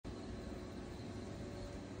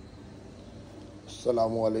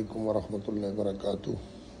السلام علیکم ورحمۃ اللہ وبرکاتہ۔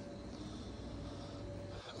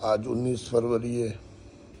 آج 19 فروری ہے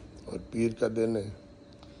اور پیر کا دن ہے۔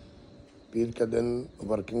 پیر کا دن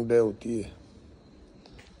ورکنگ ڈے ہوتی ہے۔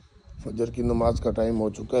 فجر کی نماز کا ٹائم ہو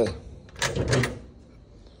چکا ہے۔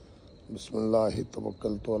 بسم اللہ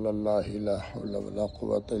توکلت علی اللہ لا حول ولا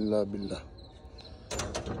قوۃ الا باللہ۔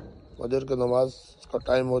 فجر کی نماز کا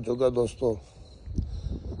ٹائم ہو چکا ہے دوستو۔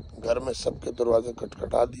 گھر میں سب کے دروازے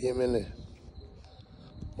کھٹکھٹا دیے میں نے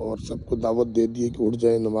اور سب کو دعوت دے دی کہ اٹھ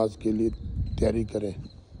جائیں، نماز کے لیے تیاری کریں۔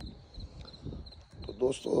 تو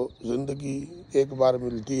دوستو، زندگی ایک بار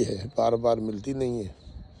ملتی ہے، بار بار ملتی نہیں ہے،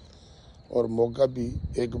 اور موقع بھی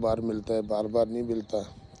ایک بار ملتا ہے، بار بار نہیں ملتا۔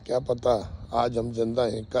 کیا پتہ آج ہم زندہ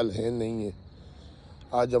ہیں، کل ہیں نہیں ہیں،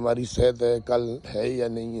 آج ہماری صحت ہے، کل ہے یا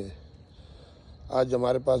نہیں ہے، آج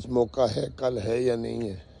ہمارے پاس موقع ہے، کل ہے یا نہیں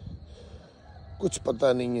ہے، کچھ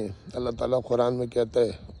پتہ نہیں ہے۔ اللہ تعالیٰ قرآن میں کہتا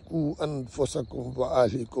ہے قُوا أَنفُسَكُمْ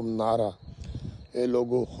وَأَهْلِكُمْ نَارًا، اے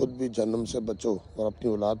لوگو خود بھی جہنم سے بچو اور اپنی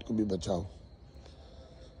اولاد کو بھی بچاؤ۔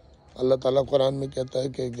 اللہ تعالیٰ قرآن میں کہتا ہے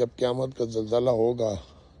کہ جب قیامت کا زلزلہ ہوگا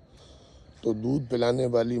تو دودھ پلانے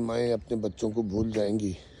والی مائیں اپنے بچوں کو بھول جائیں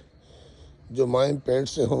گی۔ جو مائیں پیٹ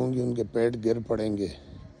سے ہوں گی ان کے پیٹ گر پڑیں گے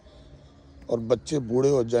اور بچے بوڑھے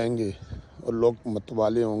ہو جائیں گے اور لوگ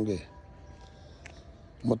متوالے ہوں گے۔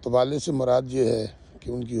 متوالے سے مراد یہ ہے کہ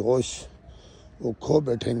ان کی ہوش وہ کھو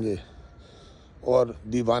بیٹھیں گے اور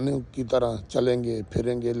دیوانے کی طرح چلیں گے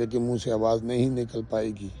پھریں گے، لیکن منہ سے آواز نہیں نکل پائے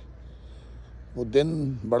گی۔ وہ دن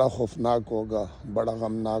بڑا خوفناک ہوگا، بڑا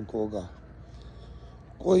غمناک ہوگا۔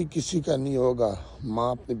 کوئی کسی کا نہیں ہوگا۔ ماں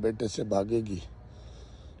اپنے بیٹے سے بھاگے گی،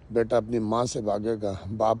 بیٹا اپنی ماں سے بھاگے گا،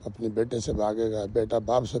 باپ اپنے بیٹے سے بھاگے گا، بیٹا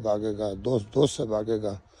باپ سے بھاگے گا، دوست سے بھاگے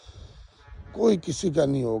گا۔ کوئی کسی کا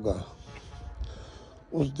نہیں ہوگا۔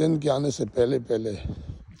 اس دن کے آنے سے پہلے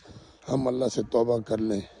ہم اللہ سے توبہ کر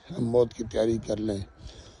لیں، ہم موت کی تیاری کر لیں،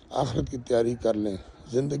 آخرت کی تیاری کر لیں۔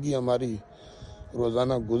 زندگی ہماری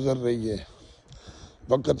روزانہ گزر رہی ہے،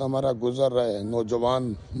 وقت ہمارا گزر رہا ہے۔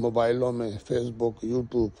 نوجوان موبائلوں میں فیس بک،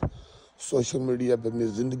 یوٹیوب، سوشل میڈیا پہ اپنی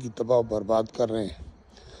زندگی تباہ و برباد کر رہے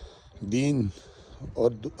ہیں۔ دین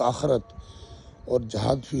اور آخرت اور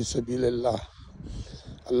جہاد فی سبیل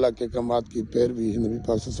اللہ کے احکامات کی پیروی، نبی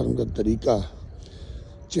پاک صلی اللہ علیہ وسلم کا طریقہ،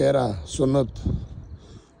 چہرہ، سنت،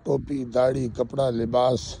 ٹوپی، داڑھی، کپڑا،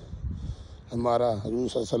 لباس ہمارا حضور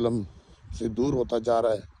صلی اللہ علیہ وسلم سے دور ہوتا جا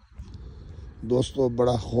رہا ہے۔ دوستو،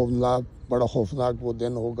 بڑا خوفناک وہ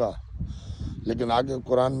دن ہوگا۔ لیکن آگے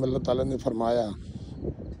قرآن میں اللہ تعالیٰ نے فرمایا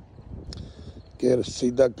کہ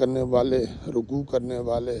سجدہ کرنے والے، رکوع کرنے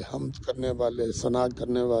والے، حمد کرنے والے، ثنا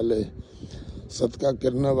کرنے والے، صدقہ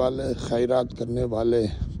کرنے والے، خیرات کرنے والے،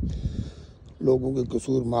 لوگوں کے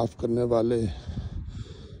قصور معاف کرنے والے،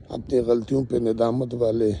 اپنی غلطیوں پہ ندامت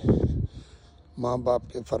والے، ماں باپ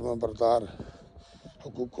کے فرما بردار،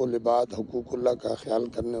 حقوق العباد، حقوق اللہ کا خیال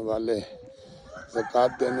کرنے والے،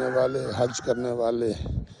 زکوٰۃ دینے والے، حج کرنے والے،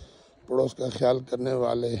 پڑوس کا خیال کرنے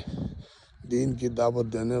والے، دین کی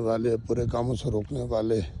دعوت دینے والے، برے کاموں سے روکنے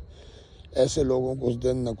والے، ایسے لوگوں کو اس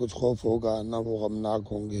دن نہ کچھ خوف ہوگا، نہ وہ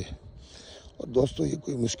غمناک ہوں گے۔ اور دوستو، یہ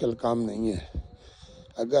کوئی مشکل کام نہیں ہے۔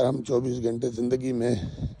 اگر ہم 24 گھنٹے زندگی میں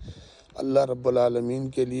اللہ رب العالمین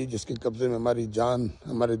کے لیے، جس کے قبضے میں ہماری جان،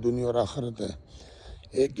 ہماری دنیا اور آخرت ہے،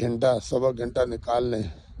 1 گھنٹہ، سوا گھنٹہ نکال لیں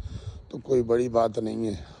تو کوئی بڑی بات نہیں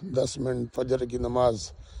ہے۔ 10 منٹ فجر کی نماز،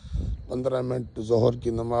 15 منٹ ظہر کی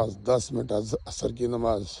نماز، 10 منٹ عصر کی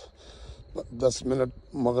نماز، 10 منٹ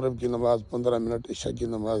مغرب کی نماز، 15 منٹ عشاء کی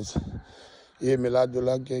نماز، یہ ملا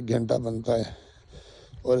جلا کے 1 گھنٹہ بنتا ہے۔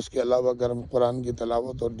 اور اس کے علاوہ اگر ہم قرآن کی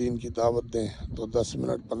تلاوت اور دین کی دعوت دیں تو 10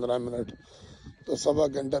 منٹ، 15 منٹ، تو سوا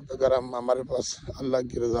گھنٹہ پہ اگر ہمارے پاس اللہ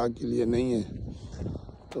کی رضا کے لیے نہیں ہے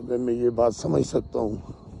تو میں یہ بات سمجھ سکتا ہوں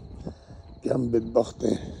کہ ہم بدبخت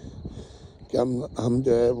ہیں، کہ ہم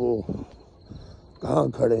جو ہے وہ کہاں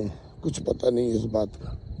کھڑے ہیں، کچھ پتہ نہیں اس بات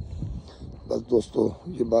کا۔ بس دوستو،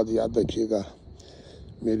 یہ بات یاد رکھیے گا۔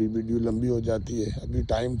 میری ویڈیو لمبی ہو جاتی ہے، ابھی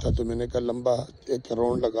ٹائم تھا تو میں نے کہا لمبا ایک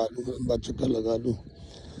راؤنڈ لگا لوں، لمبا چکر لگا لوں۔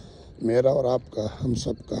 میرا اور آپ کا، ہم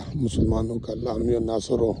سب کا، مسلمانوں کا اللہ علیہ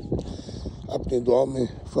ناصر ہو۔ اپنی دعا میں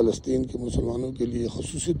فلسطین کے مسلمانوں کے لیے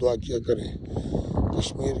خصوصی دعا کیا کریں،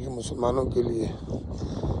 کشمیر کے مسلمانوں کے لیے۔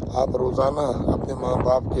 آپ روزانہ اپنے ماں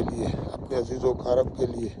باپ کے لیے، اپنے عزیز و اقارب کے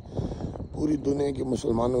لیے، پوری دنیا کے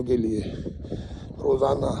مسلمانوں کے لیے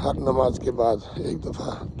روزانہ ہر نماز کے بعد 1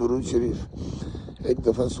 دفعہ درود شریف، 1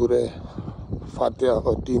 دفعہ سورہ فاتحہ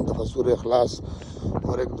اور 3 دفعہ سورہ اخلاص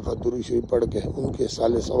اور 1 دفعہ درود شریف پڑھ کے ان کے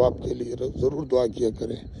سال ثواب کے لیے ضرور دعا کیا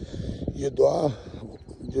کریں۔ یہ دعا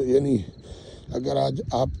جو یعنی اگر آج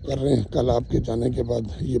آپ کر رہے ہیں، کل آپ کے جانے کے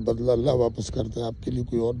بعد یہ بدلہ اللہ واپس کرتا ہے، آپ کے لیے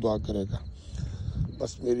کوئی اور دعا کرے گا۔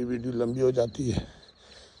 بس میری ویڈیو لمبی ہو جاتی ہے.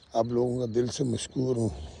 آپ لوگوں کا دل سے مشکور ہوں,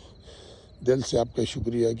 دل سے آپ کا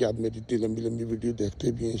شکریہ کہ آپ میری اتنی لمبی لمبی ویڈیو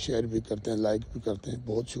دیکھتے بھی ہیں, شیئر بھی کرتے ہیں, لائک بھی کرتے ہیں.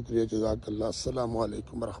 بہت شکریہ, جزاک اللہ. السلام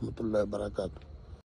علیکم ورحمۃ اللہ وبرکاتہ.